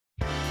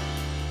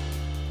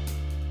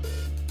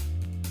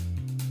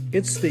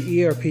It's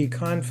the ERP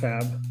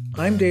Confab.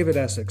 I'm David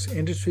Essex,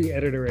 industry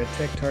editor at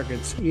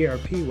TechTarget's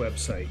ERP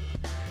website.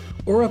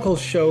 Oracle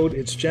showed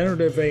its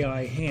generative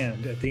AI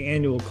hand at the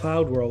annual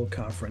Cloud World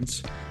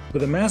conference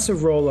with a massive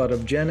rollout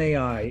of Gen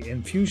AI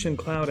in Fusion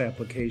Cloud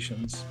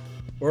applications,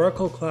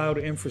 Oracle Cloud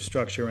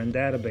infrastructure and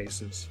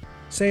databases.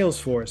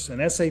 Salesforce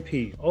and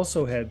SAP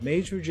also had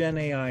major Gen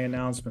AI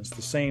announcements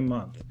the same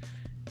month.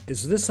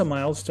 Is this a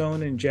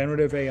milestone in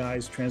generative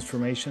AI's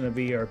transformation of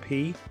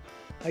ERP?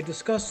 I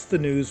discussed the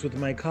news with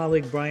my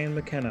colleague Brian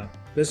McKenna,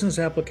 Business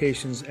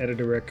Applications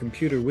Editor at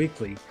Computer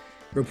Weekly,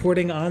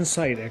 reporting on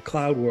site at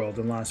Cloud World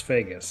in Las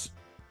Vegas.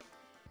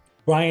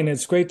 Brian,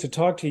 it's great to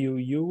talk to you.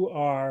 You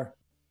are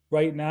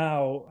right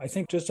now, I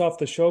think, just off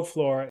the show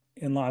floor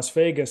in Las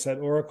Vegas at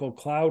Oracle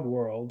Cloud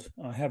World,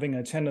 having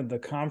attended the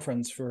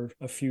conference for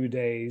a few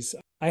days.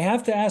 I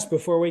have to ask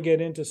before we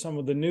get into some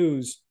of the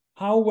news,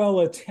 how well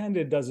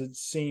attended does it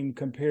seem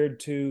compared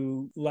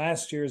to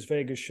last year's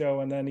Vegas show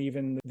and then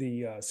even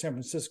the San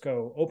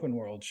Francisco Open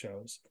World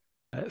shows?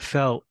 It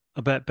felt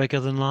a bit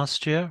bigger than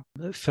last year.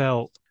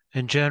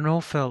 In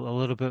general, felt a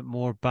little bit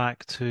more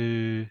back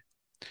to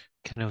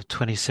kind of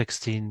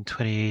 2016,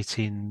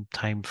 2018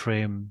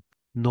 timeframe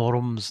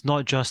norms,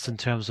 not just in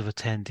terms of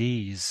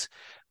attendees,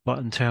 but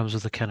in terms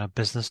of the kind of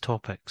business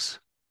topics.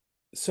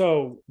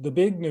 So the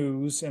big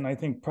news, and I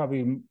think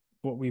probably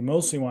what we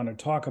mostly want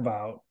to talk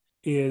about,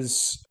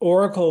 is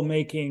Oracle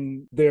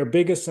making their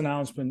biggest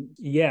announcement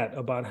yet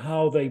about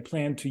how they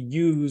plan to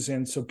use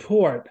and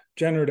support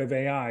generative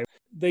AI.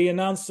 They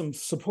announced some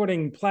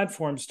supporting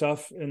platform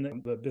stuff in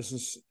the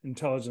business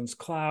intelligence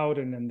cloud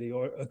and in the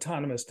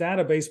autonomous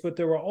database, but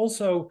there were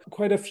also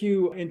quite a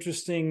few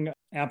interesting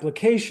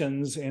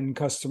applications in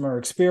customer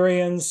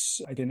experience,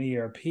 like in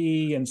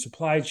ERP and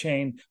supply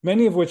chain,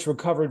 many of which were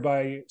covered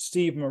by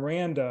Steve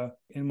Miranda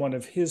in one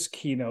of his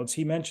keynotes.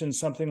 He mentioned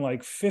something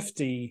like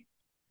 50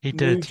 He new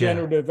did, yeah.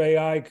 generative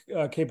AI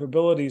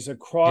capabilities Yeah.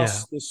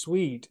 across the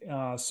suite.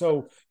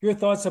 So your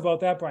thoughts about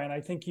that, Brian?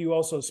 I think you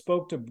also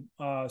spoke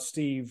to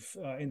Steve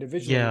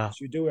individually, Yeah. as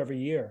you do every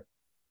year.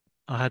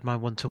 I had my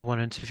one-to-one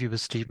interview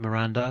with Steve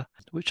Miranda,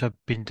 which I've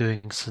been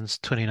doing since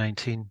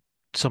 2019,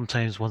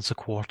 sometimes once a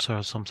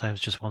quarter, sometimes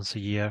just once a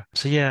year.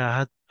 So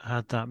yeah, I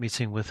had that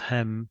meeting with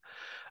him.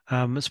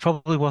 It's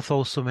probably worth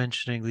also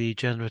mentioning the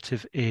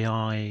generative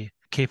AI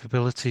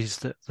capabilities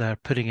that they're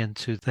putting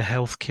into the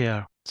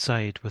healthcare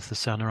side with the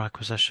Cerner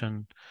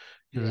acquisition,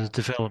 the Yeah.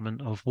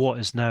 development of what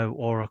is now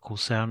Oracle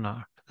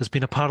Cerner. There's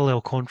been a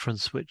parallel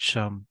conference which,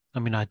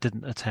 I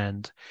didn't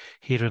attend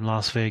here in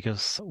Las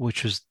Vegas,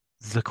 which was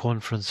the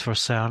conference for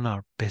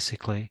Cerner,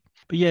 basically.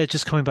 But yeah,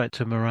 just coming back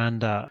to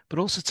Miranda, but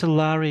also to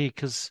Larry,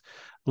 because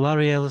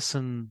Larry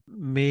Ellison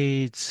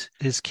made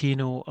his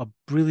keynote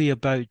really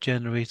about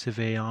generative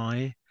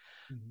AI.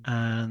 Mhm.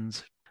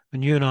 And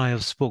when you and I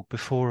have spoke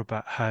before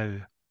about how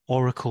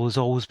Oracle has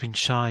always been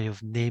shy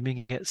of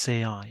naming its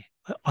AI,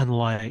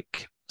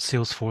 unlike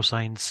Salesforce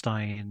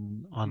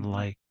Einstein, Mhm.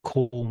 unlike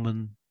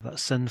Coleman,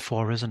 that's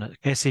Infor, isn't it?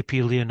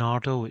 SAP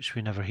Leonardo, which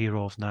we never hear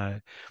of now.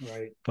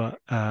 Right. But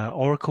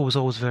Oracle was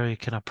always very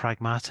kind of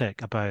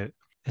pragmatic about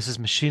this is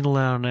machine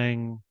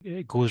learning.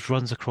 It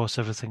runs across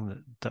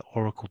everything that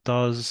Oracle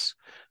does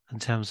in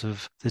terms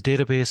of the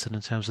database and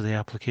in terms of the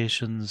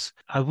applications.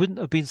 I wouldn't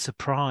have been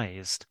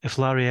surprised if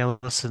Larry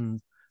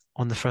Ellison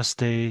on the first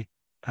day,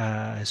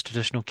 his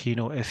traditional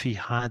keynote, if he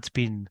had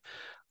been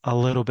a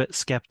little bit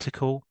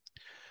skeptical.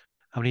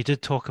 I mean, he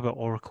did talk about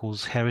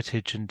Oracle's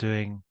heritage in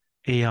doing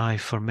AI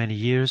for many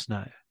years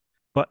now,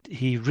 but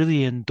he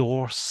really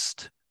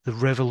endorsed the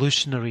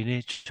revolutionary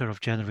nature of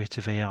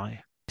generative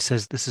AI. He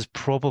says this is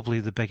probably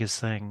the biggest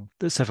thing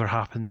that's ever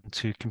happened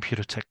to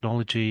computer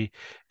technology.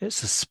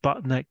 It's a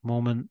Sputnik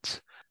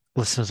moment.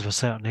 Listeners of a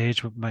certain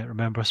age might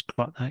remember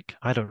Sputnik.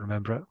 I don't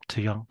remember it,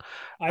 too young.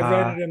 I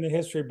read Uh, it in the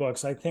history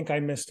books. I think I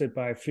missed it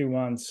by a few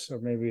months or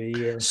maybe a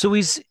year. so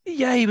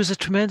he was a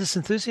tremendous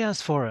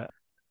enthusiast for it.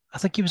 I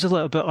think he was a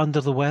little bit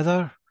under the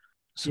weather,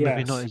 so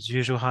maybe not Yes. his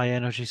usual high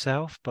energy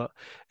self, but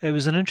it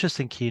was an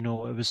interesting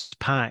keynote. It was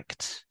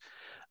packed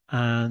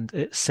and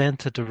it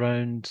centered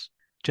around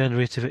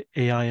generative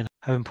AI and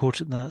how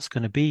important that's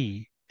going to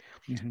be.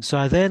 Mhm. So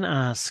I then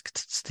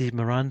asked Steve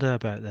Miranda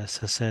about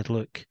this. I said,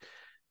 look,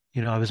 I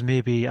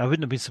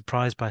wouldn't have been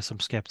surprised by some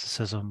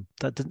skepticism.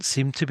 That didn't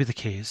seem to be the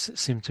case. It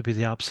seemed to be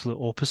the absolute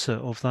opposite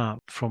of that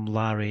from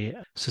Larry.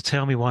 So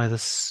tell me why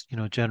this,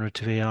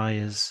 generative AI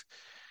is,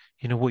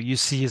 what you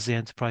see as the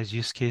enterprise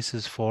use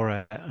cases for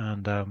it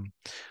and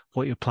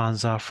what your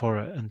plans are for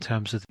it in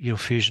terms of,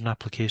 fusion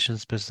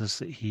applications business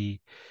that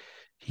he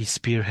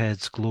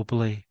spearheads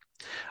globally.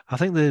 I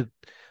think the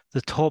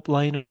top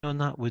line on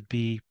that would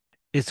be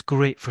it's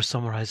great for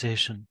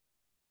summarization.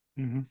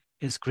 Mhm.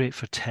 It's great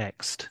for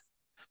text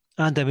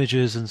and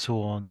images and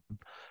so on.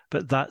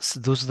 But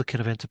those are the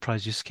kind of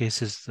enterprise use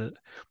cases that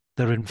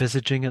they're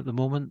envisaging at the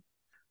moment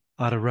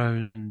are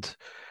around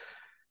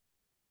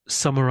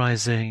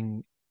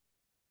summarizing,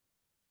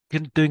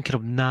 doing kind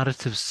of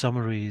narrative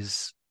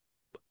summaries,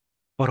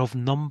 but of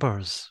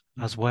numbers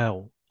as Mhm.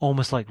 well,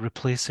 almost like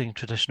replacing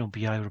traditional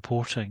BI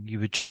reporting. You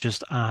would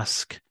just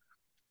ask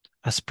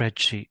a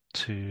spreadsheet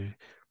to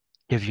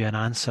give you an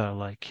answer,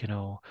 like,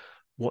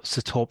 what's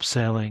the top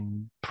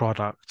selling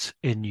product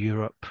in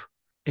Europe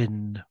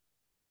in,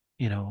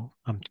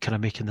 I'm kind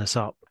of making this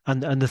up.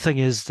 And the thing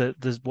is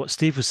that what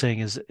Steve was saying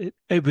is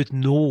it would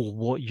know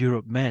what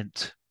Europe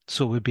meant.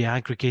 So it would be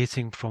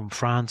aggregating from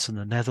France and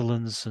the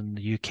Netherlands and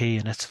the UK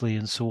and Italy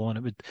and so on.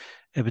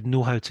 It would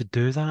know how to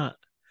do that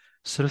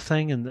sort of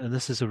thing. And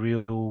this is a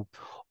real,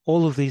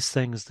 all of these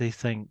things they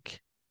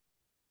think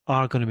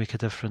are going to make a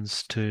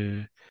difference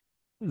to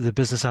the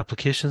business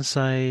application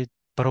side,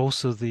 but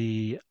also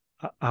the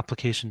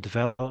application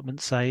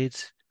development side,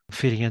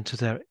 feeding into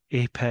their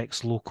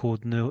Apex low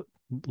code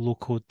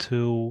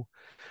tool.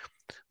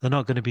 They're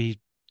not going to be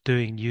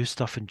doing new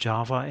stuff in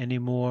Java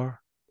anymore.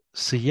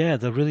 So yeah,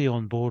 they're really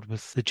on board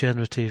with the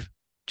generative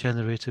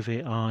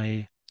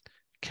AI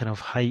kind of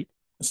hype.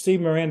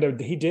 Steve Miranda,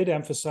 he did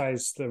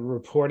emphasize the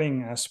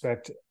reporting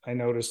aspect. I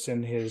noticed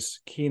in his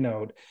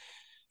keynote.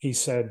 He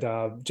said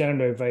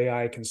generative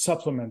AI can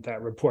supplement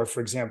that report.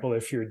 For example,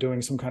 if you're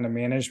doing some kind of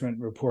management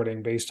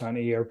reporting based on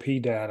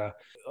ERP data.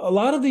 A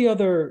lot of the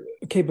other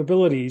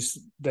capabilities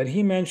that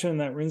he mentioned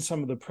that were in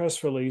some of the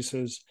press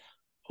releases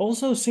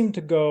also seem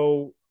to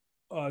go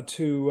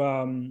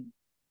to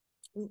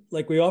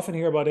like we often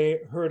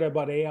heard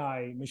about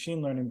AI,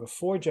 machine learning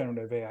before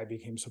generative AI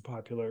became so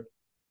popular.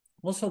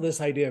 Also,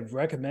 this idea of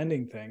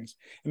recommending things,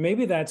 and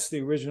maybe that's the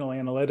original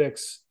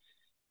analytics.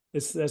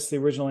 That's the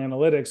original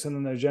analytics, and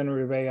then the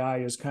generative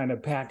AI is kind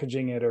of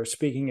packaging it or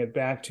speaking it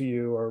back to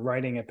you or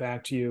writing it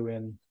back to you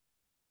in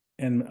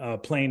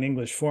plain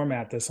English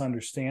format that's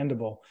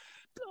understandable.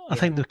 I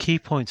think the key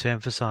point to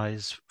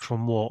emphasize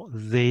from what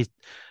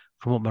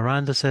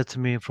Miranda said to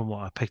me, from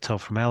what I picked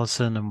up from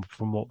Ellison, and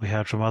from what we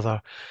heard from other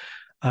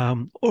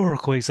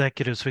Oracle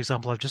executives, for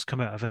example, I've just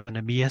come out of an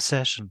EMEA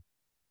session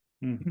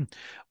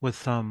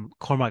with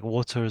Cormac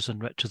Waters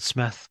and Richard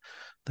Smith,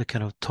 the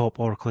kind of top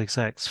Oracle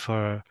execs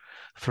for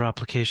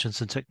applications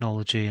and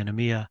technology in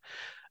EMEA.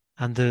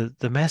 And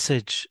the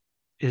message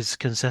is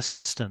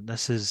consistent.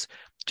 This is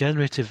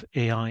generative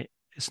AI.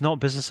 It's not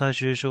business as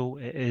usual.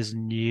 It is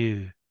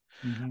new.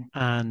 Mm-hmm.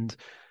 And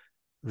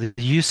the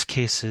use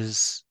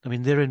cases, I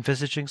mean, they're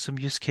envisaging some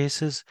use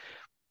cases,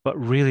 but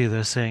really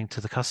they're saying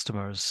to the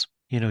customers,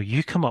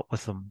 you come up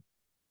with them.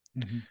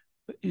 Mm-hmm.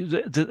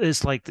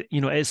 It's like,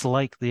 it's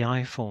like the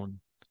iPhone.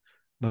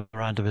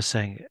 Miranda was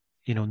saying,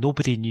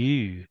 nobody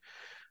knew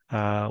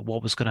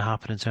what was going to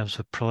happen in terms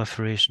of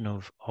proliferation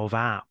of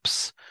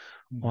apps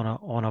Mm-hmm.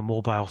 on a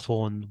mobile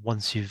phone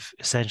once you've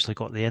essentially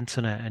got the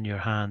internet in your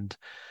hand,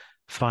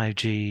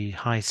 5G,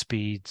 high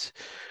speed,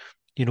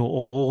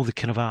 all the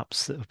kind of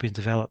apps that have been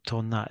developed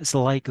on that. It's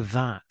like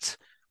that.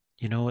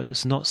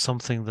 It's not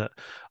something that,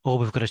 oh,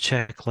 we've got a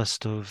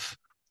checklist of,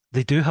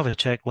 they do have a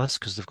checklist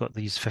because they've got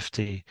these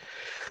 50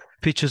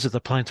 features that they're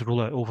planning to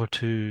roll out over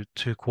two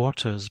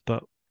quarters.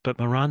 But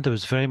Miranda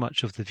was very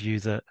much of the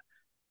view that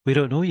we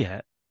don't know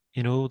yet.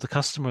 The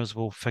customers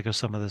will figure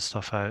some of this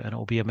stuff out and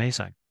it'll be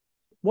amazing.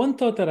 One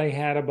thought that I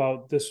had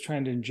about this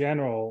trend in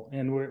general,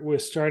 and we're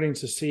starting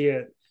to see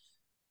it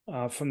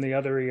from the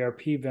other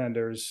ERP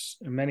vendors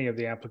and many of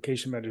the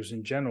application vendors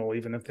in general,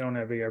 even if they don't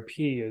have ERP,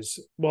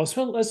 is well.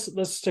 So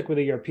let's stick with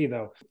ERP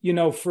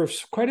though. For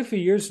quite a few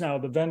years now,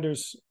 the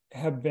vendors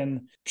have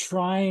been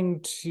trying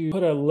to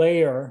put a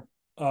layer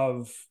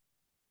of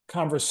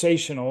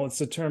conversational. It's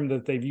the term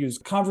that they've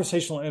used.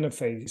 Conversational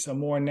interface, a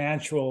more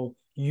natural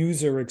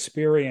user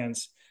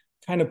experience,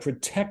 kind of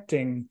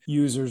protecting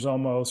users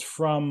almost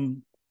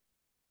from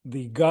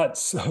the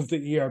guts of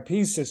the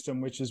ERP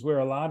system, which is where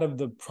a lot of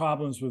the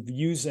problems with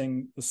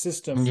using the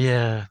system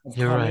Yeah, have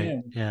you're come right.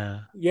 in. Yeah,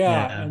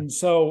 Yeah. yeah. And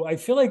so I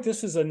feel like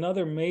this is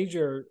another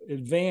major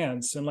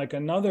advance and like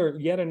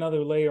yet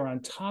another layer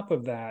on top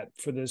of that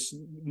for this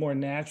more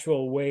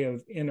natural way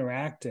of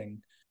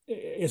interacting.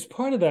 As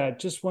part of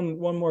that, just one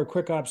more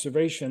quick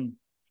observation.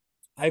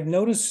 I've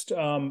noticed,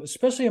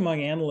 especially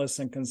among analysts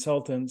and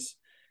consultants,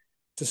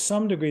 to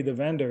some degree, the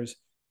vendors,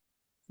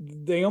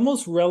 they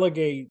almost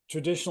relegate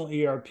traditional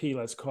ERP,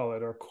 let's call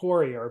it, or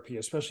core ERP,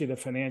 especially the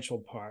financial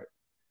part,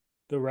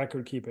 the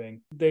record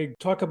keeping. They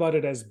talk about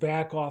it as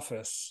back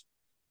office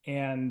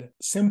and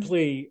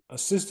simply a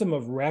system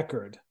of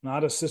record,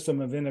 not a system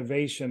of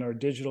innovation or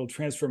digital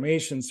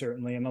transformation,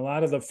 certainly. And a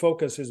lot of the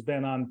focus has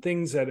been on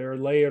things that are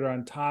layered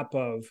on top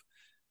of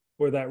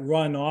or that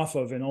run off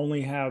of and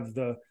only have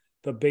the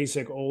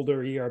basic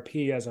older ERP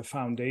as a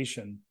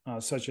foundation,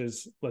 such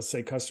as, let's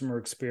say, customer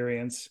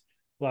experience,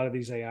 a lot of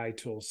these AI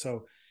tools.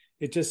 So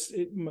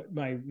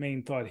my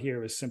main thought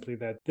here is simply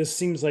that this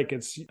seems like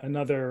it's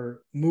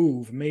another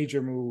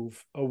major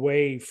move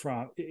away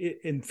from,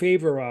 in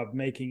favor of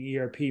making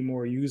ERP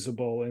more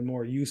usable and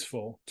more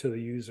useful to the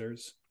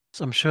users.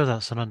 So I'm sure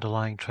that's an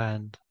underlying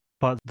trend.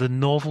 But the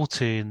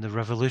novelty and the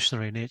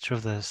revolutionary nature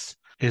of this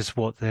is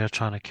what they're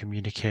trying to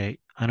communicate.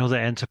 I know the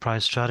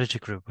Enterprise Strategy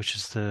Group, which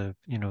is the,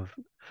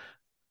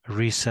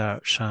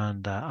 research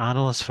and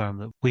analyst firm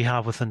that we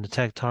have within the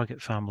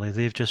TechTarget family,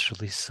 they've just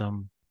released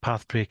some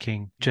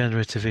path-breaking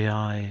generative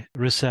AI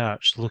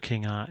research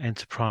looking at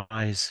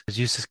enterprise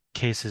use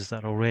cases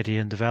that are already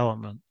in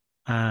development.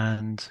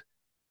 And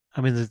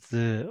I mean,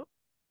 the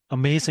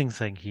amazing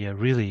thing here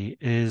really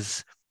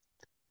is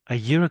a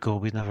year ago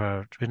we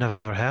never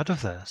heard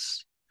of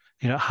this.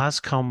 It has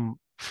come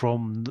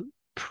from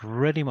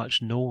pretty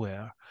much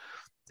nowhere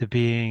to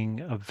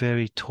being a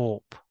very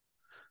top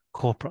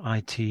corporate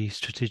IT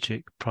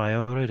strategic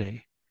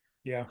priority.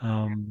 Yeah.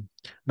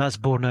 That's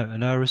borne out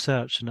in our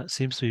research, and that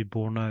seems to be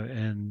borne out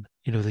in,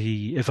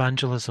 the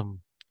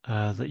evangelism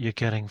that you're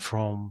getting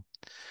from.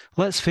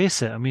 Let's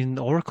face it. I mean,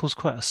 Oracle's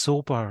quite a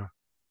sober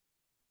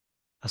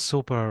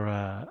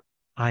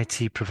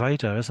IT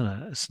provider, isn't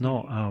it? It's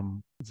not.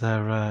 Mhm.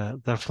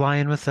 They're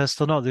flying with this.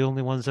 They're not the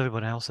only ones.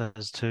 Everyone else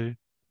is too.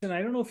 And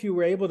I don't know if you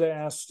were able to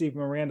ask Steve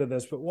Miranda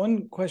this, but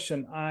one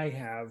question I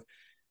have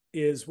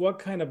is what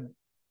kind of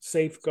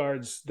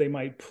safeguards they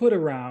might put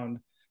around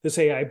this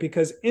AI,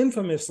 because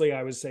infamously,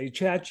 I would say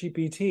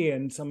ChatGPT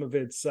and some of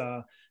its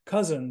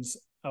cousins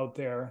out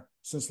there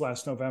since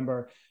last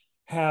November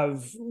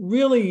have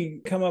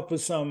really come up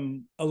with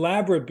some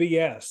elaborate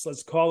BS,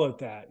 let's call it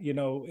that,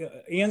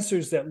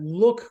 answers that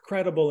look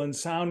credible and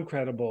sound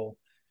credible,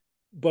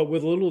 but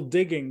with a little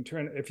digging,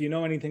 if you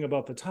know anything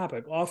about the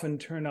topic, often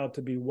turn out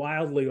to be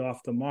wildly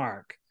off the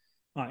mark.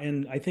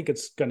 And I think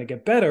it's going to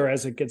get better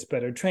as it gets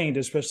better trained,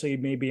 especially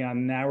maybe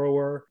on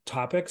narrower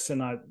topics and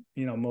not,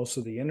 most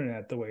of the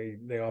internet the way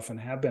they often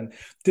have been.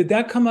 Did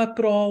that come up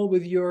at all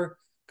with your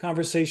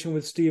conversation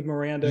with Steve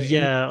Miranda in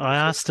Yeah, I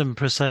conversation? asked him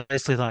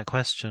precisely that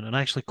question, and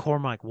actually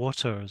Cormac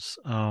Waters,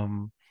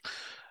 who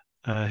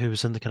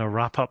was in the kind of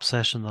wrap-up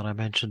session that I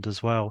mentioned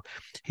as well,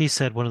 he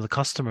said one of the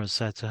customers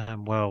said to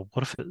him, "Well,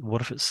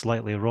 what if it's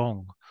slightly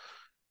wrong?"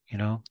 You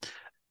know.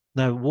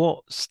 Now,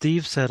 what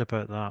Steve said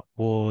about that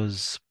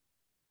was,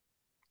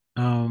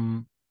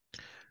 um,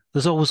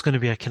 there's always going to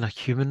be a kind of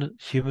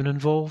human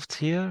involved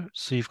here.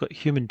 So you've got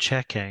human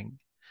checking,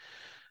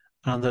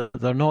 and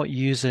they're not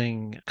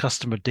using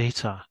customer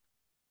data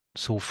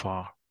so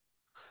far,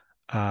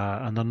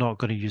 and they're not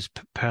going to use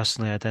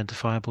personally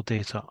identifiable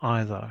data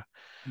either.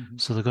 Mhm.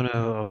 So they're going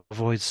to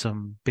avoid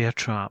some bear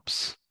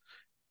traps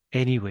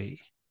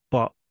anyway.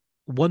 But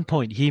one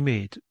point he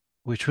made,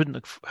 which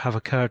wouldn't have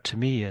occurred to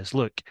me, is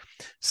look,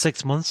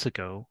 6 months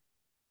ago,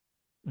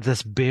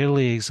 this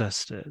barely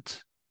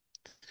existed.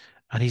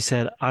 And he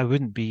said, I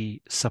wouldn't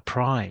be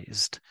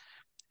surprised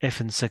if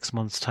in 6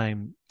 months'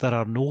 time there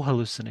are no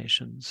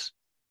hallucinations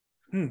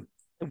Hmm.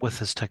 with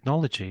this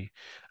technology.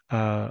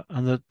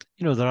 And that,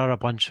 there are a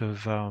bunch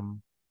of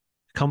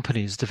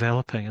companies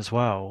developing as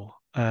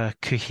well.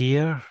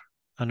 Cohere,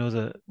 I know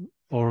that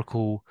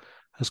Oracle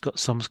has got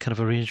some kind of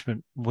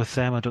arrangement with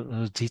them. I don't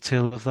know the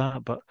detail of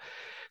that, but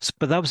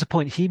that was the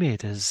point he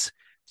made is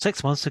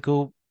 6 months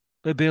ago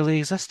it barely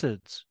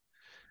existed.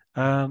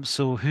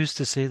 So who's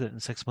to say that in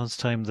 6 months'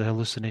 time the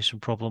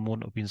hallucination problem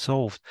won't have been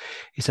solved?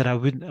 He said, I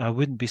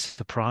wouldn't be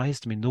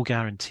surprised. I mean, no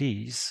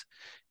guarantees,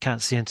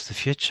 can't see into the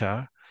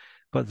future,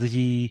 but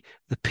the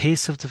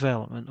pace of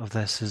development of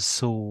this is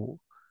so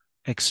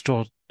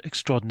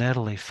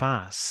extraordinarily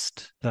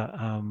fast that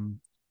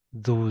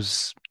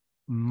those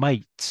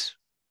might,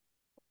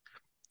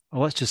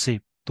 or let's just say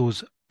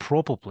those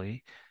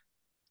probably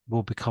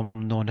will become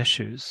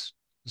non-issues.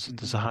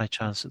 There's Mhm. a high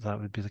chance that that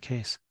would be the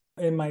case.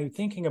 In my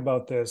thinking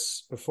about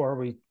this before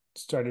we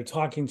started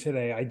talking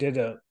today, I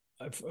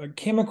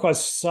came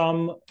across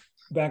some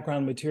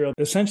background material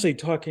essentially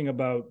talking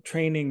about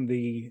training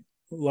the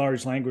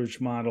large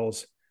language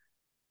models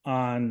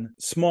on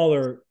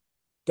smaller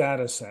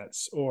data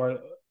sets or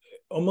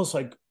almost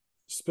like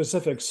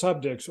specific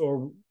subjects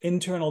or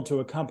internal to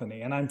a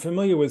company. And I'm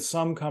familiar with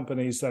some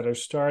companies that are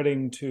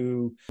starting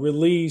to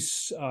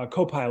release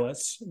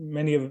co-pilots.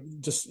 Many of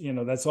just,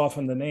 that's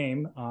often the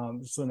name.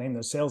 It's the name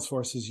that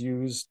Salesforce has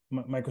used.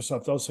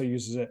 Microsoft also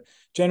uses it.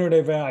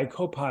 Generative AI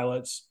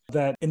co-pilots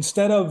that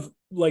instead of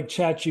like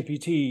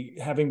ChatGPT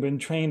having been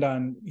trained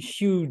on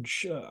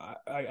huge,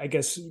 I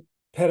guess,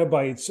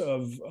 petabytes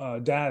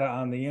of data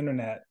on the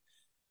internet,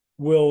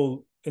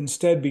 will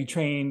instead be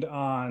trained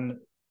on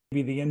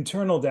maybe the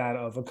internal data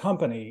of a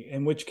company,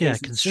 in which Yeah,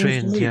 case it seems to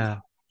constrained. me, Yeah,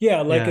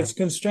 yeah, like yeah. it's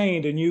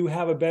constrained and you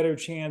have a better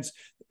chance.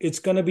 It's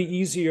going to be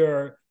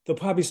easier. There'll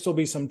probably still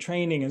be some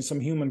training and some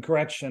human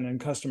correction and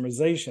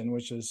customization,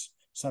 which is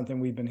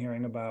something we've been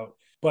hearing about,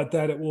 but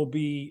that it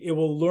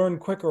will learn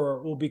quicker, or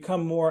it will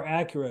become more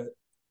accurate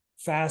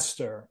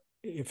faster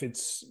if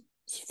it's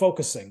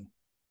focusing,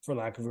 for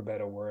lack of a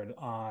better word,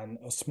 on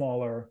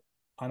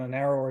a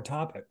narrower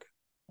topic,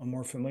 a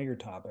more familiar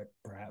topic,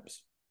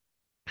 perhaps.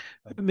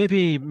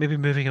 Maybe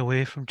moving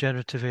away from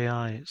generative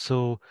AI.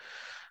 So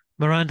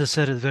Miranda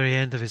said at the very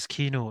end of his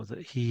keynote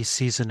that he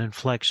sees an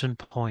inflection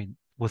point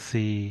with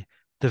the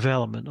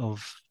development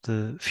of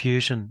the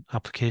Fusion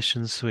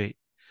application suite,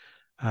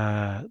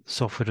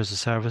 software as a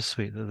service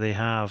suite that they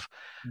have.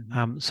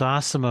 Mhm. So I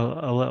asked him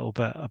a little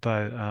bit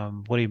about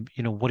what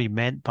he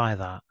meant by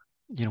that.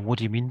 What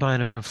do you mean by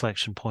an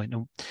inflection point?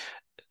 And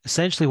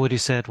essentially, what he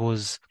said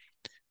was,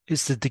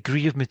 it's the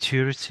degree of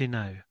maturity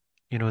now.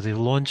 They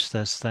launched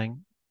this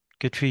thing.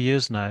 good few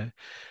years now,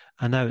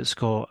 and now it's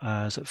got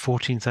is it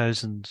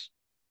 14,000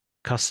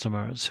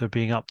 customers who are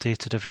being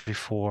updated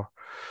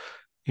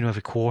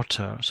every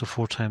quarter, so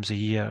 4 times a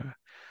year.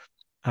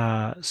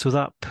 So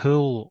that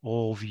pool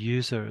of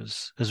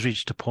users has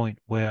reached a point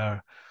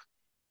where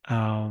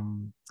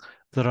um,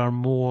 there are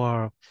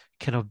more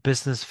kind of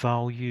business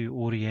value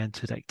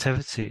oriented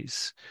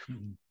activities,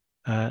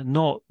 Mhm.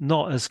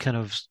 not as kind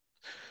of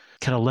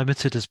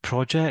limited as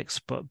projects,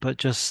 but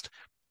just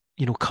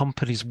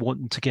companies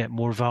wanting to get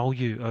more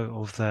value out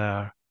of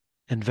their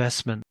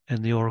investment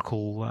in the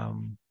Oracle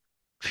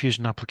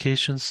Fusion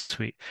Applications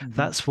Suite. Mhm.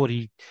 That's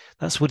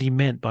what he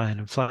meant by an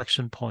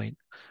inflection point.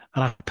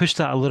 And I pushed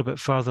that a little bit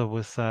further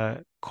with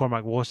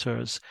Cormac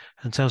Waters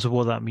in terms of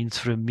what that means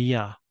for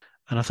EMEA.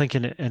 And I think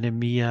in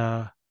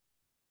EMEA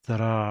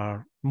there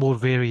are more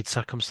varied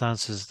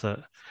circumstances that,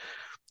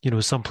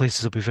 some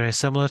places will be very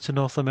similar to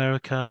North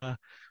America,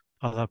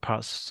 other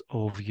parts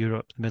of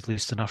Europe, the Middle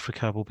East, and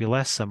Africa will be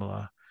less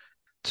similar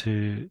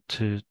to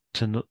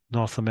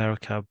North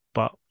America.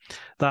 But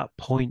that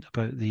point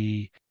about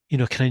the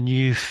kind of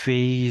new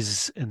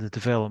phase in the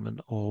development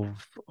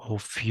of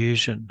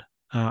fusion,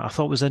 I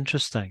thought was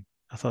interesting.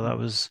 I thought that Mhm.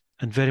 was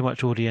and very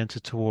much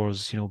oriented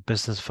towards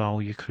business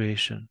value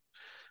creation,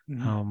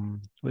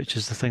 Mhm. which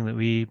is the thing that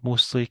we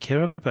mostly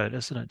care about,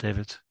 isn't it,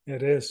 David?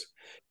 It is.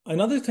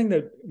 Another thing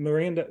that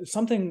Miranda,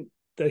 something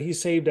that he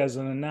saved as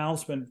an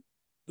announcement,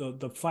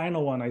 the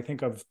final one, I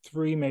think, of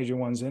three major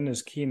ones in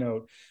his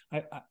keynote.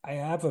 I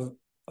have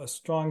a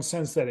strong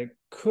sense that it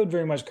could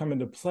very much come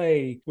into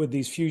play with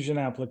these Fusion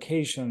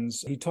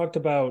applications. He talked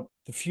about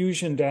the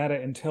Fusion Data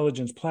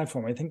Intelligence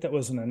Platform. I think that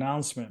was an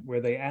announcement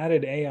where they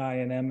added AI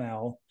and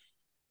ML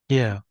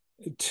Yeah,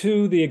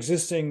 to the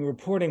existing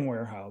reporting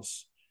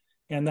warehouse,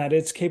 and that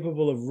it's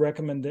capable of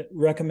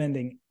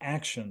recommending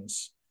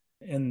actions.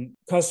 And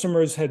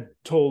customers had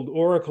told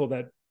Oracle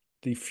that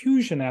the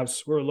Fusion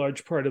apps were a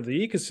large part of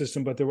the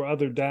ecosystem, but there were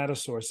other data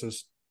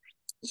sources.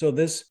 So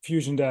this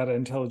Fusion Data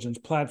Intelligence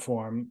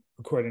Platform,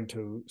 according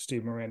to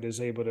Steve Miranda,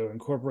 is able to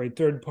incorporate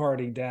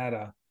third-party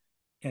data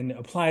and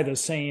apply the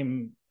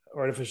same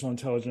artificial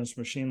intelligence,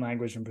 machine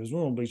language, and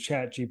presumably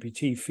chat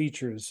GPT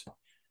features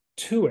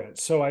to it.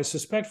 So I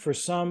suspect for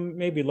some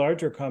maybe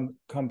larger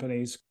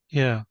companies,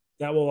 yeah.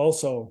 that will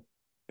also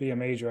be a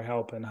major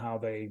help in how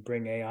they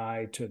bring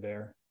AI to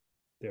their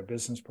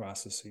business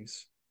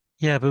processes.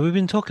 Yeah, but we've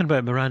been talking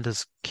about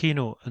Miranda's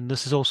keynote, and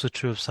this is also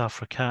true of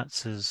Safra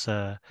Katz's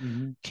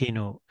Mm-hmm.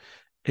 keynote,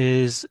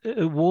 is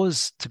it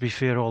was, to be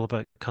fair, all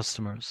about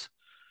customers.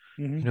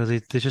 Mm-hmm.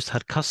 They just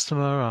had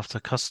customer after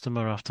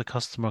customer after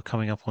customer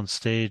coming up on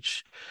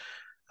stage.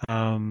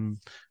 Um,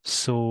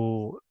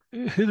 so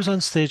who was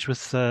on stage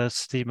with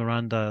Steve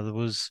Miranda? There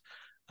was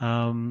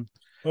um,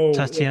 Oh,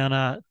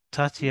 Tatiana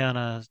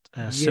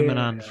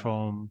Simonan yeah.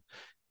 from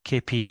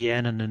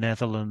KPN in the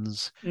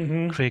Netherlands,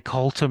 Mm-hmm. Craig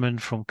Halterman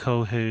from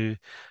Cohu,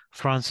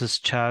 Francis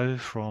Chow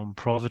from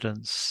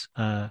Providence,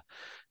 North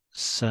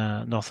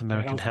The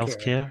American healthcare.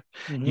 Healthcare.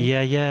 Mm-hmm.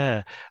 Yeah,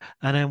 yeah.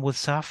 And then with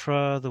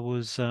Safra, there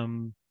was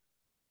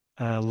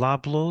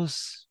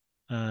Lablos,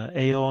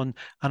 Aon,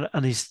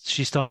 and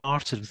she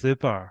started with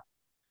Uber,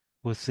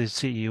 with the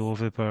CEO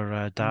of Uber,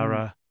 Mm.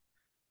 Dara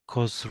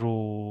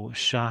Khosrow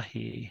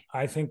Shahi.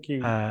 I think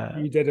you Uh,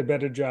 you did a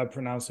better job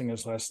pronouncing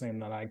his last name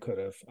than I could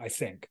have. I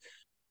think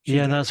she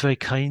yeah, did. that's very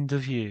kind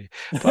of you.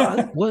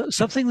 But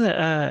something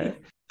that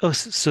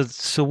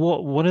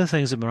what one of the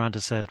things that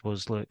Miranda said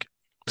was, look,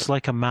 it's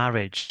like a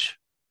marriage.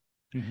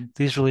 Mhm.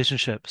 These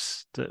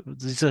relationships,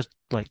 these are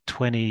like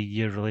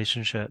 20-year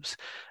relationships.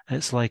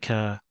 It's like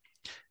a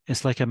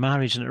it's like a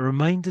marriage, and it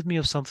reminded me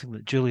of something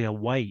that Julia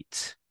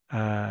White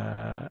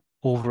uh,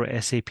 over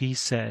at SAP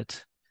said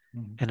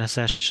Mhm. in a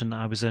session that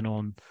I was in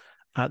on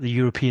at the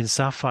European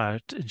Sapphire,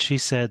 and she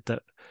said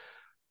that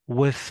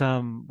with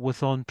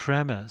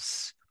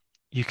on-premise,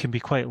 you can be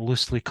quite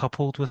loosely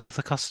coupled with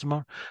the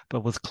customer,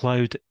 but with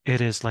cloud, it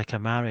is like a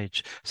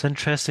marriage. It's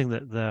interesting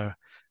that they're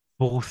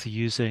both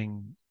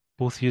using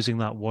both using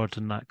that word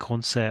and that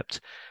concept,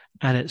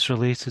 and it's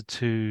related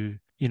to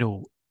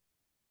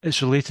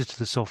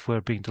the software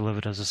being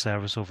delivered as a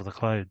service over the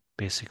cloud,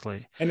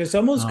 basically. And it's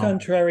almost Um,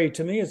 contrary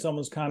to me. It's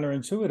almost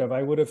counterintuitive.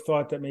 I would have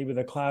thought that maybe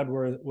the cloud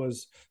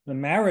was the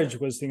marriage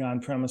was the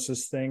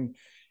on-premises thing,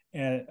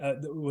 and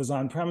was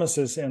on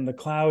premises, and the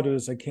cloud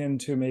was akin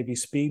to maybe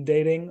speed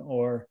dating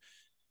or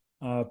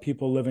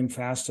people living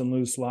fast and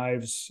loose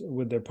lives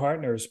with their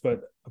partners.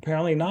 But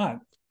apparently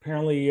not.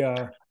 Apparently,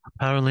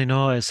 Apparently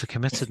not. It's a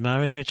committed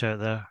marriage out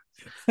there.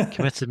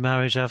 Committed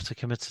marriage after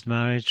committed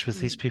marriage with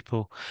these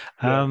people.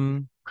 yeah,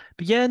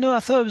 But yeah, no, I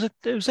thought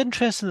it was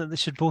interesting that they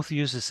should both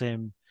use the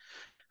same.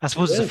 I it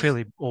suppose is.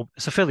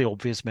 it's a fairly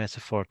obvious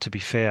metaphor, to be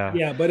fair.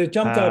 Yeah, but it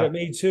jumped out Uh, at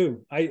me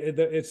too.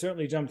 It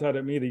certainly jumped out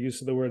at me the use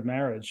of the word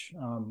marriage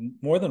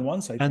more than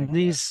once. I think. and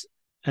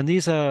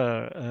these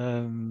are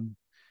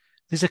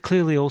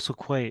clearly also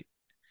quite,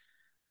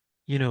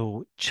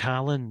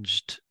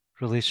 challenged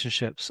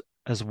relationships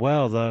as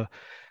well.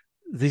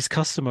 These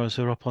customers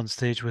who are up on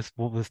stage with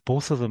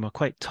both of them are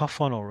quite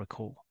tough on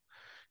Oracle.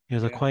 They're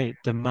Yeah. quite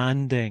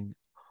demanding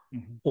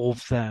Mm-hmm.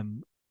 of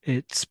them,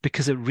 it's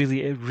because it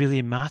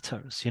really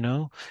matters, you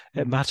know?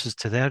 It Mm-hmm. matters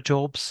to their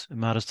jobs, it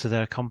matters to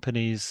their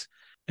companies.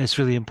 It's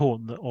really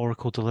important that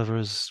Oracle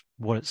delivers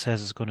what it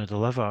says it's going to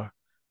deliver.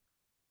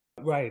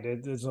 Right.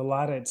 There's a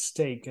lot at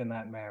stake in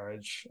that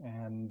marriage,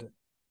 and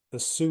the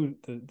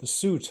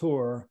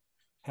suitor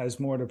has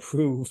more to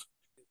prove.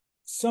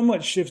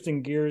 Somewhat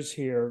shifting gears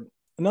here.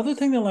 Another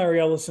thing that Larry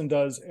Ellison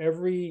does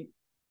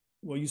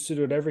used to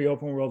do it every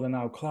open world and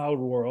now cloud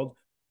world,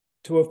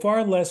 to a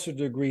far lesser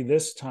degree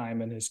this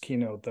time in his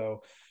keynote,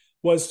 though,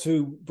 was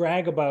to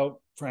brag about,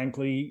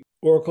 frankly,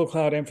 Oracle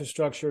Cloud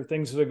Infrastructure,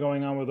 things that are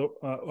going on with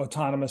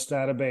autonomous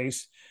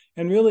database,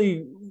 and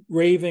really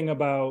raving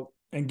about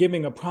and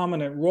giving a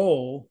prominent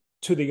role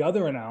to the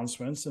other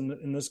announcements,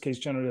 in this case,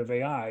 generative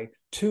AI,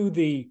 to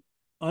the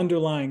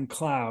underlying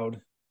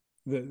cloud,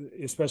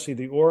 especially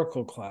the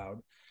Oracle Cloud.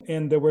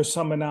 And there were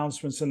some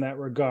announcements in that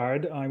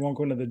regard. I won't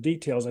go into the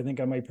details. I think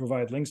I might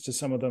provide links to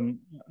some of them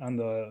on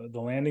the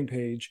landing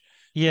page.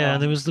 Yeah,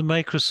 and there Um, was the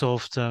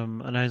Microsoft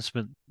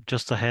announcement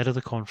just ahead of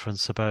the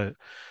conference about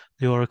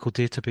the Oracle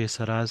database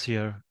at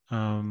Azure.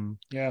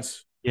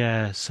 yes,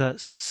 Yeah, so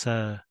it's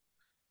a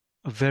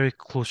very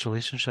close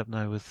relationship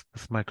now with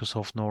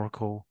Microsoft and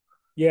Oracle.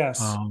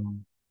 yes.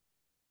 Um,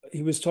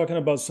 He was talking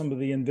about some of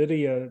the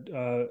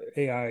NVIDIA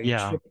AI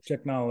yeah, chip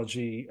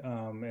technology,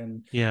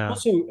 and yeah.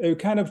 also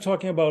kind of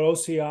talking about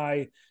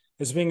OCI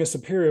as being a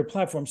superior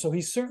platform. So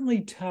he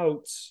certainly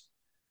touts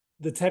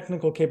the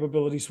technical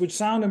capabilities, which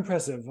sound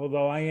impressive,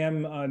 although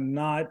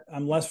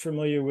I'm less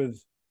familiar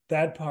with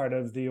that part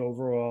of the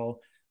overall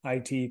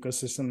IT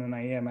ecosystem than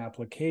I am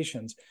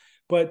applications.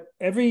 But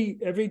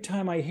every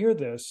time I hear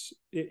this,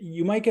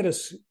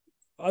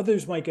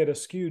 others might get a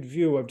skewed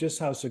view of just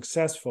how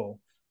successful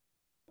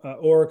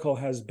Oracle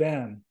has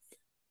been.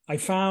 I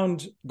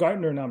found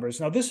Gartner numbers.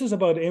 Now, this is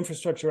about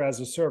infrastructure as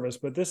a service,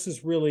 but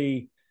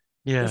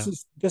Yeah.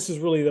 this is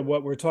really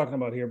what we're talking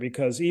about here,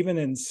 because even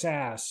in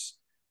SaaS,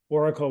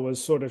 Oracle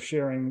was sort of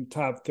sharing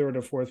top third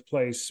or fourth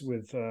place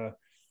with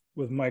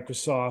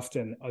Microsoft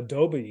and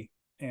Adobe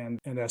and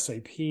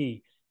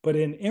SAP. But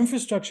in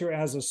infrastructure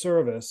as a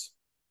service,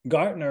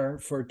 Gartner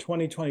for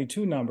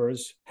 2022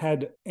 numbers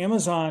had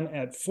Amazon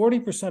at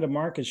 40% of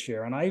market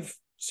share, and I've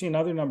seen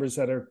other numbers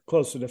that are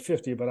closer to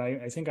 50, but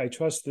I think I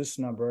trust this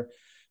number.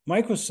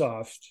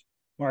 Microsoft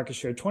market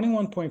share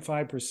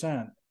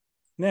 21.5%.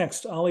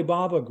 Next,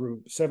 Alibaba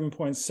Group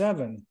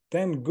 7.7,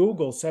 then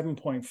Google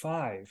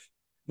 7.5.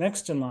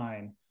 Next in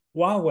line,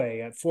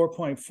 Huawei at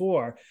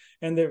 4.4.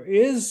 And there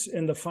is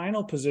in the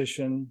final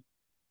position,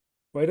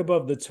 right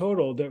above the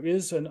total, there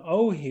is an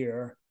O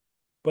here,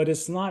 but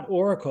it's not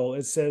Oracle.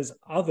 It says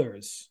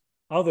others.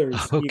 Others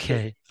equal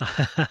Okay.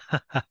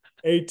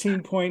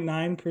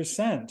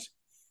 18.9%.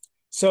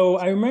 So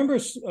I remember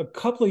a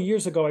couple of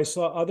years ago, I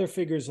saw other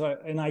figures,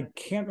 and I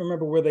can't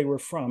remember where they were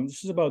from.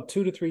 This is about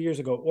 2 to 3 years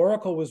ago.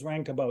 Oracle was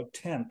ranked about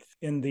 10th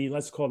in the,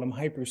 let's call them,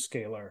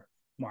 hyperscaler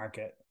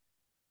market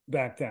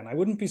back then. I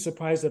wouldn't be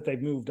surprised if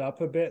they've moved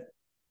up a bit,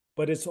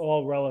 but it's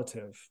all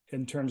relative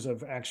in terms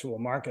of actual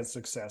market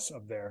success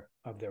of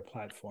their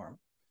platform.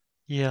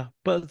 Yeah,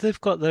 but they've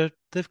got their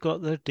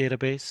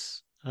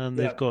database and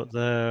they've Yeah. got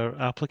their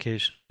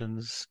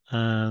applications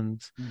and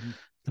Mm-hmm.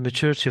 the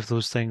maturity of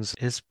those things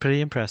is pretty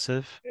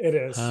impressive. It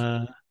is.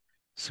 Uh,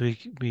 so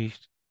we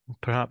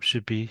perhaps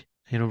should be,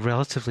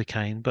 relatively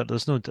kind, but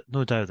there's no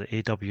doubt that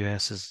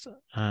AWS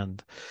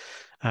and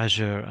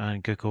Azure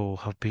and Google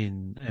have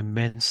been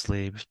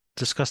immensely, we've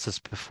discussed this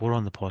before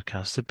on the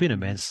podcast, they've been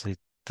Mm-hmm. immensely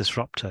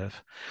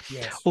disruptive.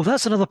 Yes. Oh,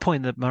 that's another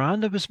point that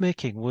Miranda was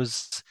making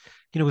was,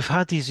 we've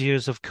had these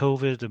years of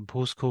COVID and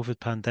post-COVID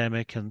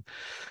pandemic, and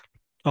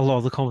a lot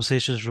of the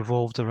conversations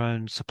revolved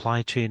around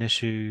supply chain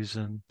issues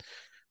and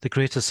the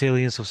greater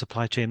salience of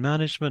supply chain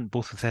management,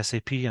 both with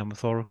SAP and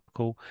with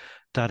Oracle,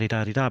 da.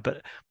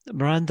 But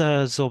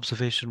Miranda's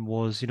observation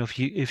was,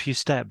 if you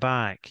step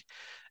back,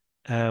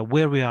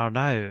 where we are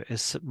now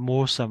is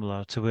more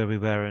similar to where we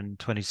were in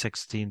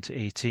 2016 to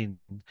 18,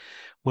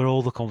 where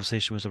all the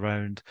conversation was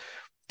around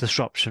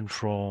disruption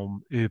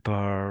from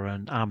Uber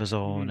and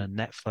Amazon Mm-hmm. and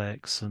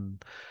Netflix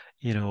and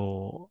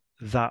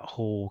that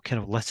whole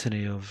kind of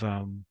litany of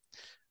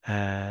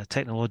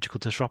technological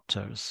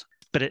disruptors.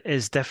 But it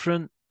is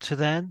different to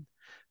then,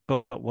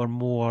 but we're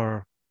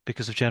more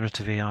because of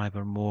generative AI,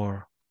 we're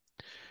more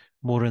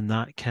in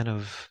that kind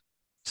of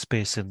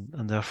space and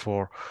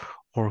therefore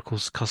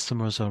Oracle's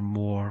customers are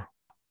more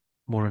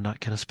in that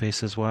kind of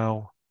space as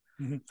well.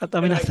 Mm-hmm. I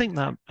mean,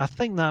 And I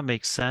think that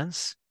makes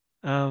sense.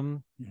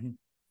 Um, mm-hmm.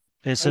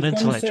 it's I an was going to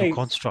intellectual say,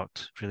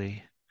 construct,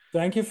 really.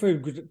 thank you for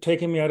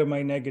taking me out of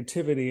my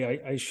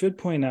negativity. I should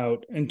point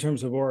out, in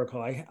terms of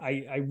Oracle,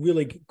 I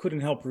really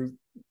couldn't help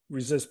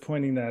resist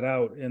pointing that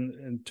out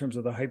in terms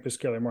of the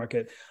hyperscaler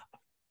market.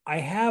 I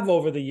have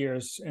over the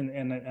years,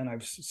 and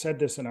I've said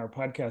this in our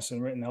podcast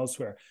and written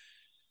elsewhere,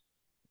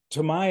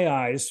 to my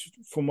eyes,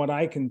 from what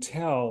I can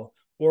tell,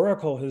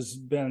 Oracle has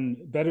been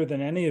better than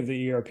any of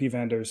the ERP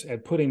vendors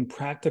at putting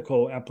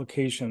practical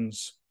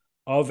applications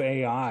of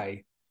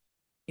AI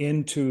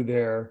into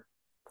their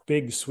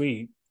big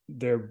suite,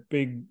 their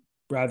big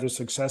rather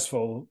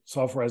successful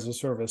software as a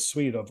service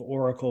suite of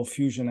Oracle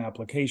Fusion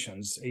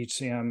applications,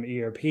 HCM,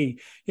 ERP,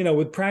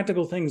 with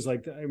practical things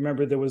like I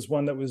remember there was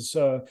one that was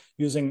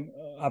using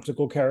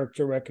optical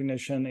character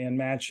recognition and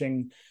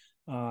matching,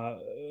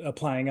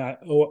 applying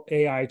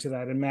AI to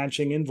that and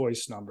matching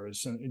invoice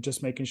numbers and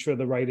just making sure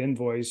the right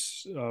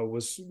invoice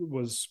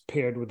was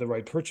paired with the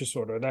right purchase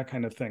order, that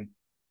kind of thing.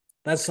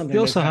 That's They something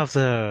they've also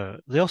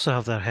had.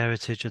 have their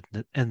heritage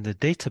in the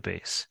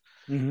database,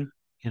 Mm-hmm.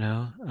 you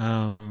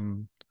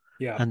know.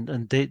 Yeah.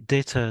 And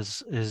data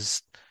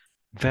is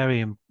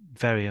very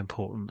very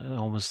important.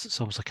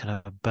 It's almost a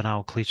kind of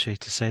banal cliche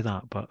to say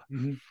that, but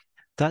Mm-hmm.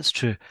 that's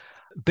true.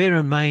 Bear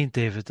in mind,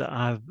 David, that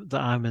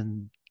I'm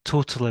in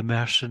total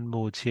immersion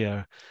mode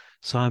here.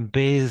 So I'm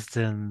bathed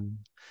in,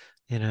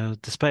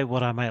 despite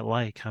what I might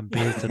like, I'm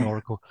bathed in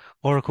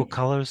Oracle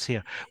colors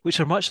here, which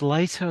are much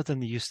lighter than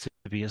they used to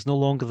be. It's no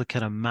longer the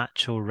kind of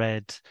macho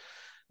red.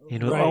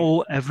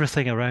 Right.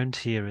 Everything around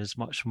here is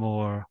much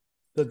more.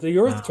 The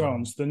earth Um,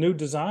 tones, the new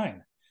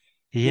design.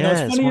 It's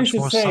yeah, it's funny you much should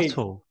more say.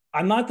 subtle,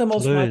 I'm not the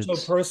most fluid. macho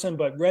person,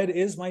 but red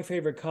is my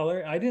favorite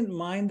color. I didn't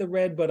mind the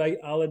red, but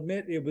I'll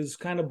admit it was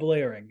kind of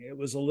blaring. It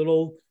was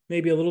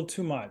maybe a little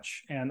too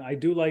much. And I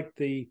do like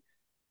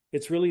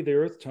it's really the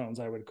earth tones,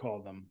 I would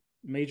call them.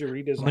 Major I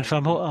mean, redesign, if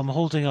maybe. I'm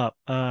holding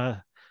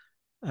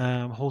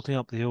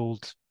up the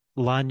old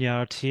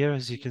lanyard here,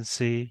 as you can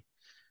see,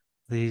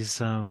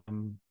 these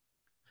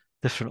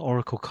different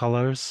Oracle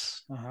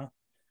colors. Uh-huh.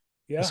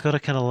 It's Yeah, got a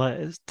kind of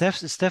it's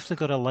definitely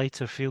got a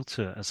lighter feel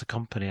to it as a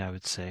company, I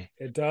would say.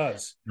 it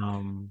does.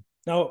 Um,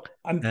 Now,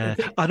 I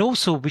think. and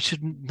also we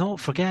should not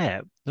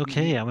forget. Mhm.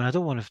 Okay, I mean, I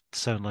don't want to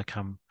sound like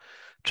I'm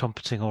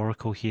trumpeting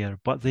Oracle here,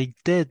 but they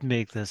did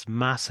make this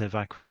massive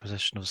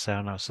acquisition of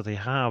Cerner, so they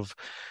have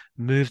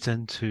moved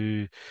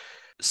into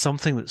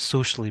something that's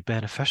socially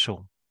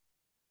beneficial,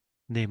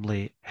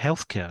 namely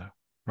healthcare,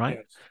 right?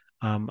 Yes.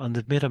 And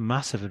they've made a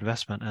massive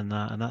investment in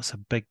that, and that's a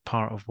big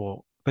part of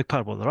what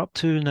they're up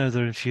to. Now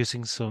they're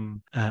infusing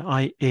some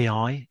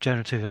AI,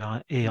 generative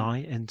AI,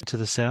 into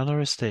the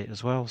Cerner estate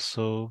as well.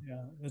 So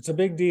Yeah, it's a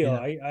big deal.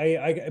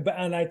 yeah,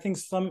 And I think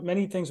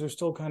many things are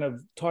still kind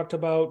of talked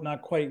about,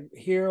 not quite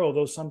here,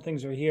 although some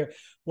things are here.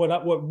 What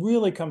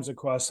really comes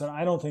across, and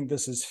I don't think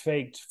this is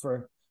faked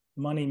for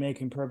money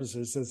making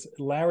purposes, is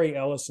Larry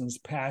Ellison's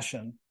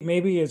passion.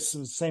 Maybe it's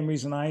the same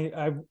reason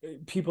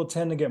people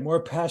tend to get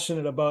more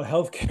passionate about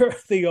healthcare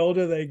the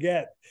older they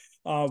get.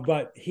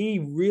 But he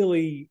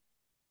really,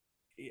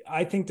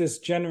 I think this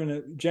genuine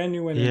yeah, he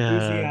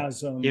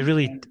enthusiasm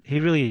really, and he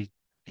really,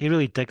 he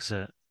really digs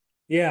it.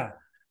 yeah.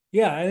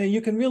 Yeah, and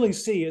you can really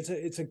see it's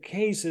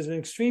an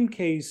extreme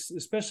case,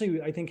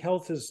 especially I think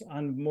health is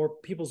on more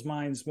people's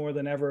minds more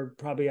than ever,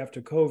 probably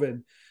after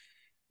COVID,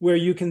 where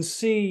you can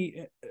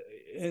see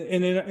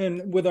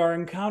and with our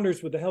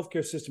encounters with the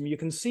healthcare system, you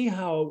can see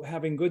how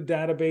having good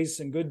database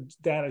and good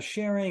data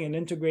sharing and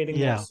integrating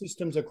well Yeah,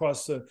 systems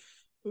across the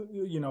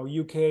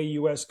UK,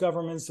 US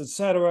governments, et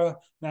cetera,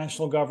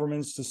 national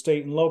governments to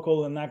state and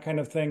local and that kind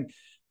of thing,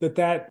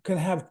 that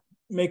can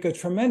make a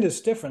tremendous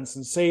difference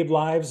and save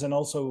lives and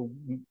also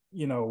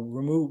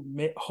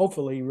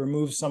hopefully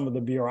remove some of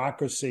the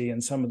bureaucracy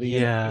and some of the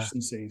yeah,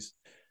 inefficiencies.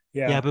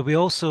 yeah. Yeah. But we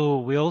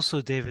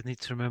also, David, need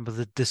to remember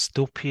the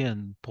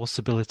dystopian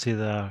possibility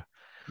there.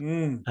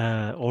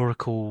 Mm.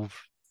 Oracle,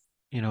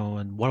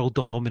 and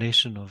world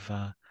domination of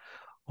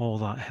all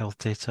that health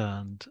data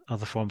and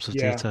other forms of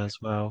Yeah. data as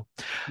well.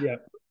 Yeah.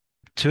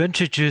 To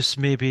introduce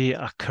maybe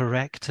a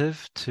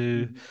corrective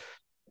to Mm-hmm.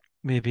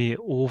 maybe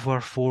over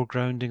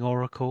foregrounding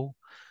Oracle,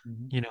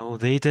 Mm-hmm.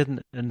 they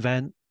didn't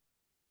invent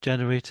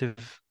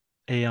generative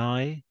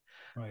AI,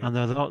 Right. and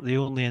they're not the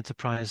only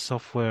enterprise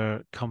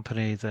software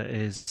company that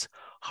is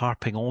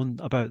harping on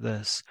about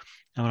this.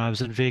 And when I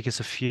was in Vegas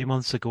a few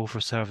months ago for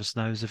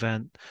ServiceNow's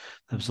event,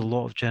 there was a Mm-hmm.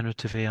 lot of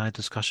generative AI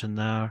discussion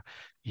there.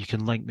 You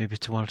can link maybe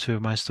to one or two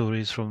of my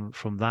stories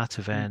from that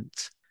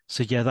event.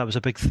 So yeah, that was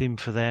a big theme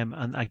for them.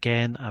 And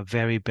again, a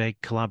very big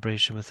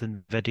collaboration with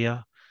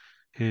NVIDIA,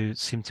 who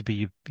seem to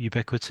be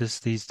ubiquitous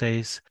these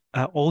days.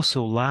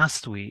 Also,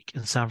 last week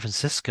in San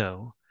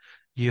Francisco,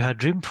 you had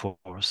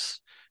Dreamforce.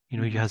 You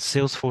Mm-hmm. had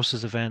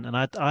Salesforce's event, and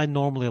I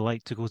normally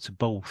like to go to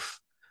both,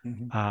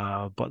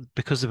 Mm-hmm. but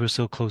because they were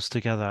so close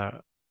together,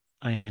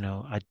 I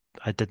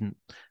didn't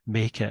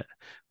make it,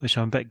 which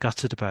I'm a bit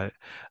gutted about.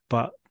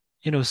 But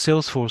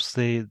Salesforce,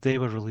 they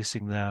were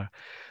releasing their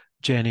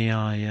Gen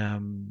AI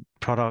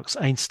products.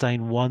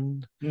 Einstein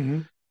 1.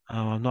 Mm-hmm.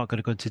 I'm not going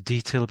to go into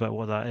detail about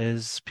what that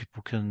is.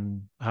 People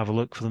can have a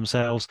look for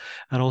themselves.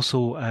 And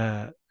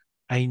also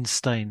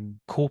Einstein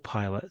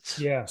Copilot,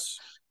 Yes.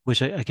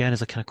 which again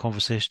is a kind of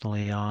conversational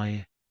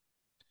AI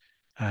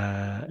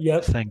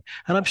Yep. thing.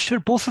 And I'm sure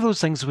both of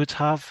those things would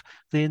have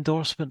the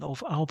endorsement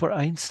of Albert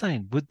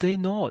Einstein, would they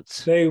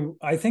not?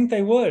 I think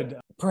they would,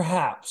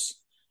 perhaps.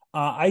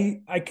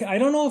 I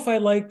don't know if I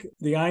like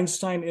the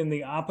Einstein in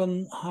the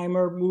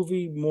Oppenheimer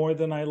movie more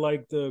than I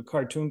like the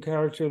cartoon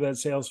character that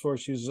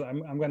Salesforce uses.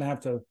 I'm going to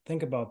have to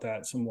think about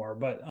that some more.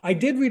 But I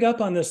did read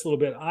up on this a little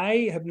bit.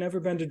 I have never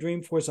been to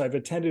Dreamforce. I've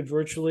attended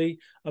virtually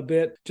a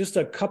bit. Just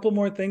a couple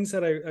more things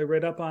that I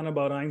read up on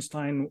about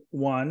Einstein.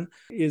 One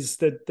is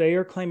that they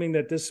are claiming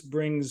that this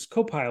brings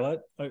Copilot,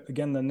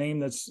 again, the name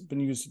that's been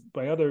used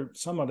by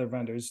some other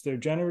vendors, their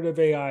generative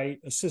AI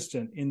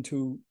assistant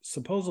into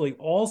supposedly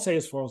all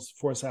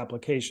Salesforce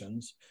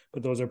applications,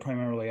 but those are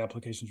primarily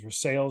applications for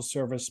sales,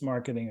 service,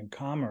 marketing, and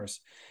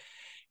commerce.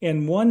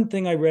 And one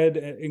thing I read,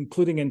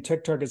 including in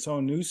TechTarget's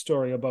own news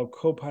story about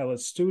Copilot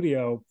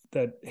Studio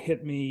that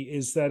hit me,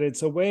 is that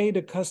it's a way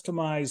to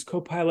customize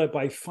Copilot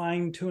by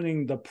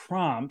fine-tuning the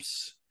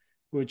prompts,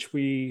 which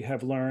we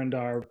have learned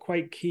are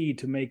quite key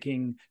to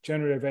making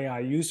generative AI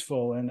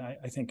useful and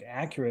I think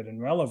accurate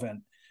and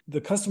relevant. The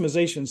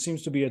customization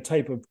seems to be a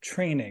type of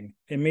training,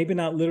 and maybe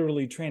not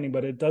literally training,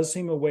 but it does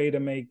seem a way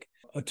to make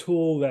a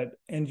tool that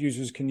end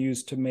users can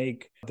use to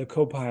make the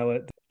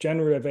Copilot,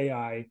 generative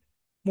AI,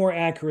 more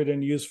accurate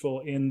and useful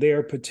in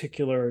their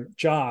particular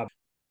job.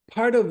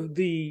 Part of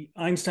the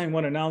Einstein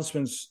One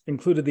announcements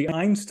included the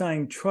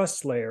Einstein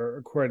Trust Layer,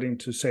 according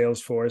to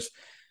Salesforce,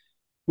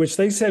 which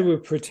they said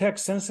would protect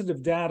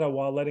sensitive data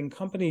while letting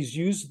companies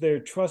use their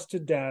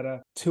trusted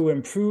data to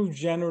improve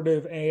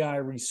generative AI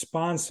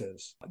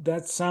responses.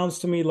 That sounds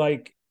to me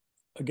like,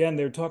 again,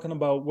 they're talking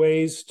about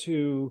ways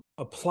to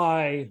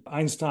apply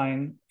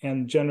Einstein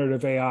and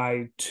generative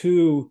AI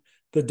to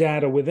the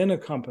data within a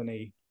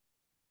company.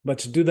 But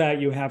to do that,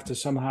 you have to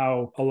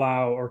somehow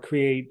allow or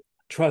create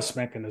trust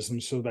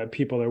mechanisms so that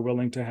people are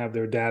willing to have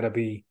their data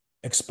be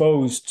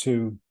exposed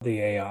to the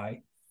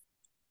AI.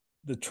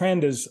 The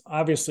trend is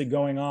obviously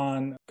going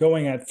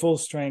at full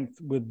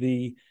strength with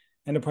the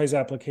enterprise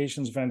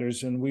applications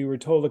vendors. And we were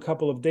told a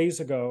couple of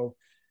days ago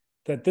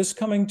that this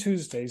coming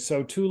Tuesday,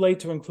 so too late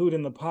to include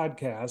in the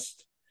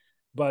podcast,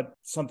 but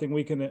something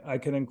I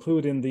can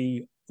include in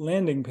the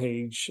landing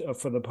page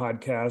for the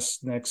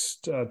podcast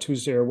next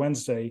Tuesday or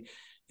Wednesday,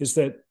 is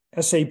that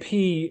SAP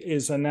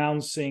is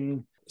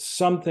announcing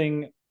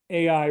something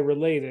AI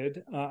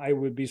related. I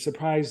would be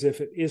surprised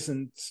if it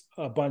isn't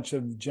a bunch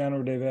of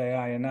generative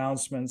AI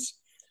announcements.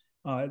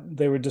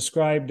 They were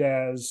described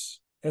as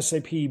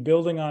SAP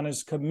building on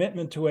its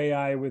commitment to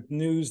AI with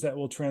news that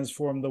will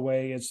transform the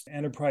way its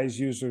enterprise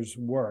users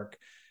work.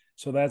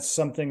 So that's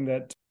something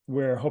that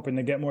we're hoping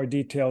to get more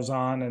details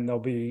on, and they'll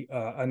be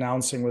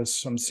announcing with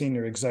some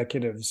senior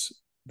executives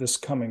this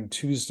coming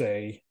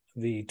Tuesday,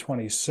 the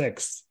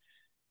 26th.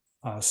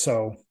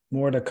 So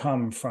more to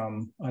come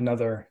from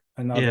another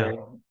Yeah,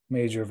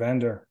 major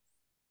vendor.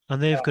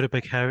 and they've got a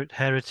big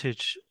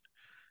heritage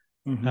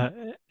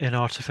Mm-hmm. in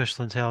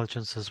artificial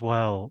intelligence as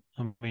well.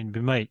 I mean,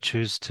 we might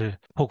choose to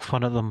poke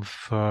fun at them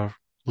for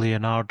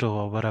Leonardo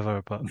or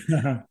whatever, but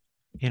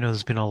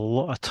there's been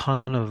a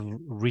ton of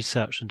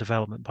research and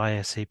development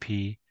by SAP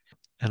in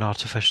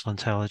artificial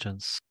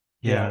intelligence.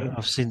 Yeah. Yeah,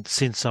 I've seen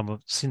some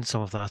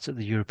of that at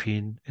the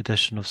European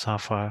edition of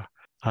Sapphire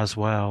as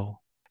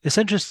well. It's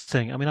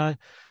interesting. I mean,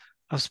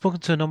 I've spoken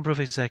to a number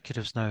of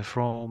executives now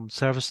from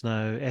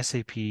ServiceNow,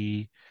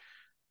 SAP,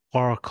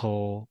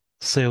 Oracle,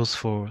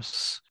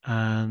 Salesforce,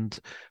 and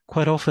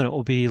quite often it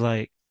will be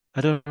like,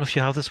 I don't know if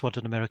you have this word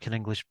in American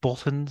English,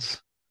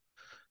 boffins,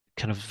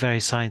 kind of very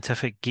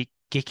scientific,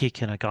 geeky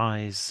kind of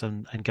guys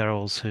and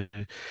girls who,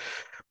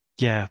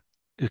 yeah,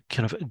 who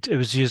kind of, it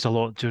was used a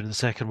lot during the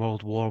Second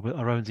World War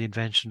around the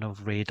invention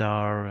of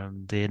radar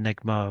and the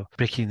Enigma,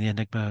 breaking the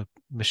Enigma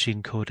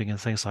machine coding and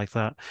things like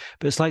that.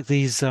 But it's like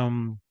these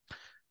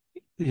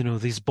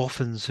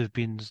boffins who've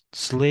been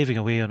slaving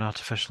away on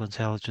artificial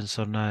intelligence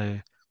are now,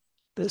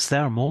 it's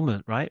their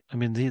moment, right? I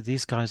mean,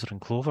 these guys are in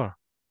clover.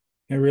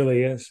 It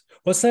really is.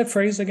 What's that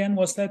phrase again?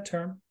 What's that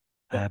term?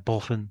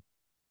 Boffin.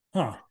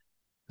 Huh.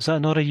 Is that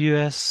not a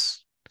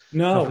US?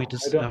 No, I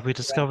don't. Have we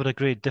discovered a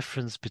great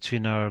difference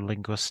between our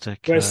linguistic?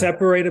 We're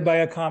separated by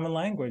a common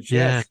language.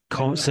 Yeah, Yes,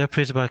 I know.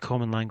 separated by a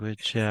common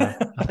language. Yeah,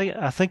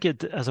 I think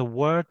it as a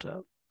word.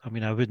 I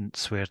mean, I wouldn't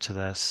swear to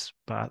this,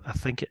 but I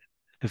think it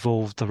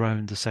evolved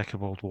around the Second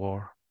World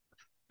War.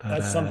 But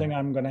That's something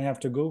I'm going to have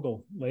to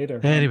Google later.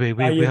 anyway,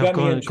 Now we you have got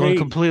me gone intrigued.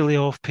 completely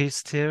off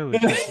piste here,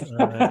 which is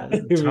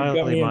You've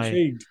got me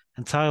intrigued.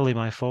 entirely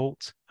my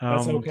fault.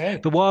 That's okay.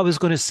 But what I was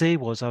going to say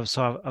was, I've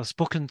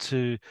spoken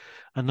to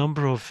a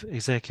number of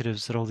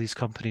executives at all these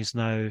companies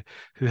now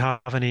who have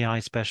an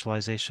AI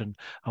specialization,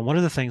 and one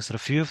of the things that a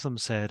few of them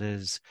said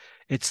is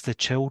it's the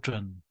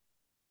children.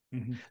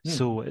 Mm-hmm.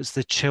 So it's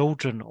the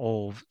children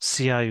of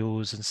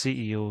CIOs and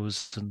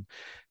CEOs and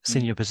Mm-hmm.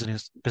 senior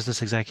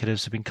business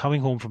executives who've been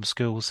coming home from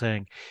school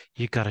saying,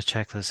 "You got to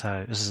check this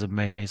out. This is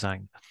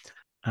amazing."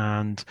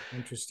 And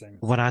Interesting.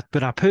 when I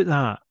put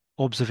that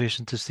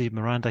observation to Steve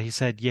Miranda, he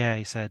said, "Yeah,"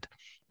 he said,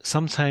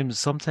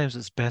 sometimes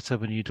it's better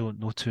when you don't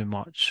know too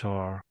much,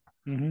 or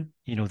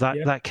Mm-hmm. that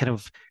Yep. that kind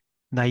of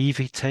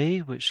naivete,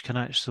 which can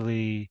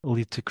actually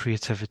lead to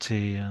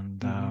creativity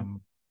Mm-hmm.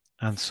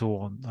 and so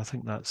on. I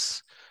thought that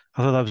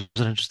was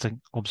an interesting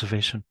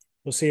observation.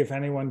 We'll see if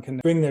anyone can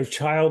bring their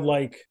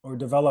childlike or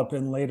develop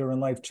in later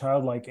in life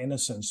childlike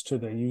innocence to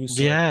the use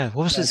of Yeah,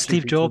 what was it?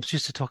 Steve ChatGPT. Jobs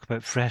used to talk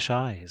about fresh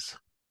eyes.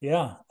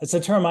 Yeah, it's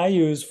a term I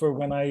use for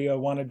when I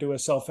want to do a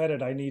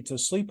self-edit. I need to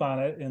sleep on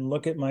it and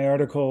look at my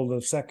article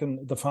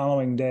the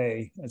following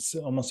day. It's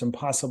almost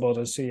impossible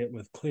to see it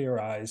with clear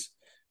eyes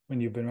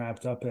when you've been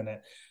wrapped up in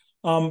it.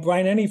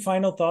 Brian, any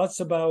final thoughts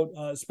about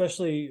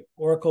especially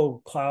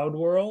Oracle Cloud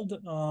World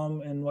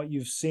and what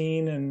you've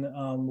seen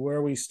and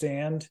where we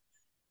stand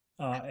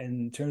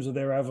in terms of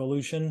their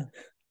evolution?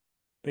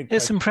 Big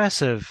It's question.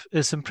 impressive.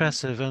 It's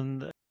impressive.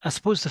 And I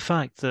suppose the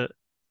fact that,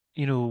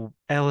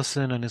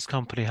 Ellison and his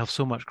company have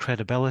so much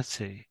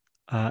credibility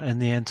in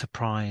the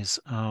enterprise.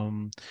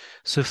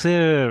 So if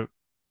they're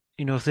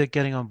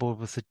getting on board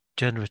with the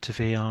generative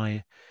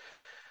AI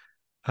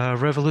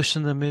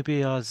revolution, then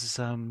maybe as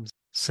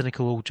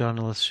cynical old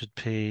journalists should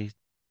pay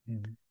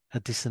Mhm. a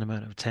decent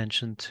amount of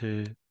attention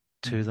to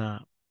Mhm.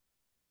 that.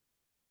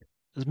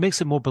 It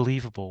makes it more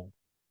believable,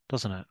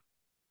 doesn't it?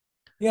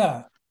 Yeah,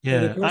 it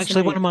Yeah, occurs to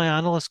actually, one of me. my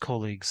analyst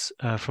colleagues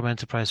from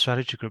Enterprise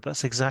Strategy Group,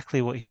 that's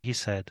exactly what he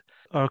said.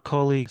 Our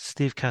colleague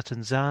Steve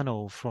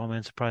Catanzano from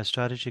Enterprise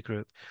Strategy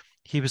Group,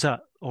 he was at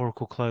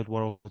Oracle Cloud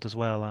World as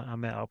well. I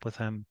met up with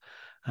him,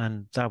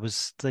 and that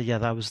was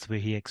the way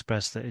he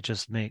expressed it. It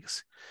just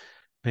makes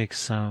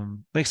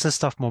this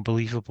stuff more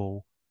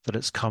believable that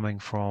it's coming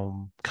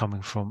from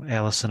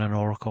Ellison and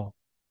Oracle.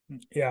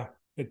 Yeah,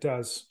 it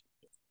does.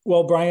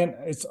 Well, Brian,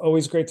 it's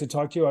always great to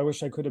talk to you. I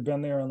wish I could have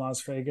been there in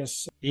Las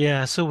Vegas.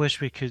 Yeah, I so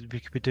wish we could be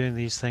doing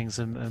these things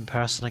in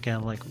person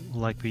again,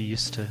 like we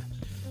used to.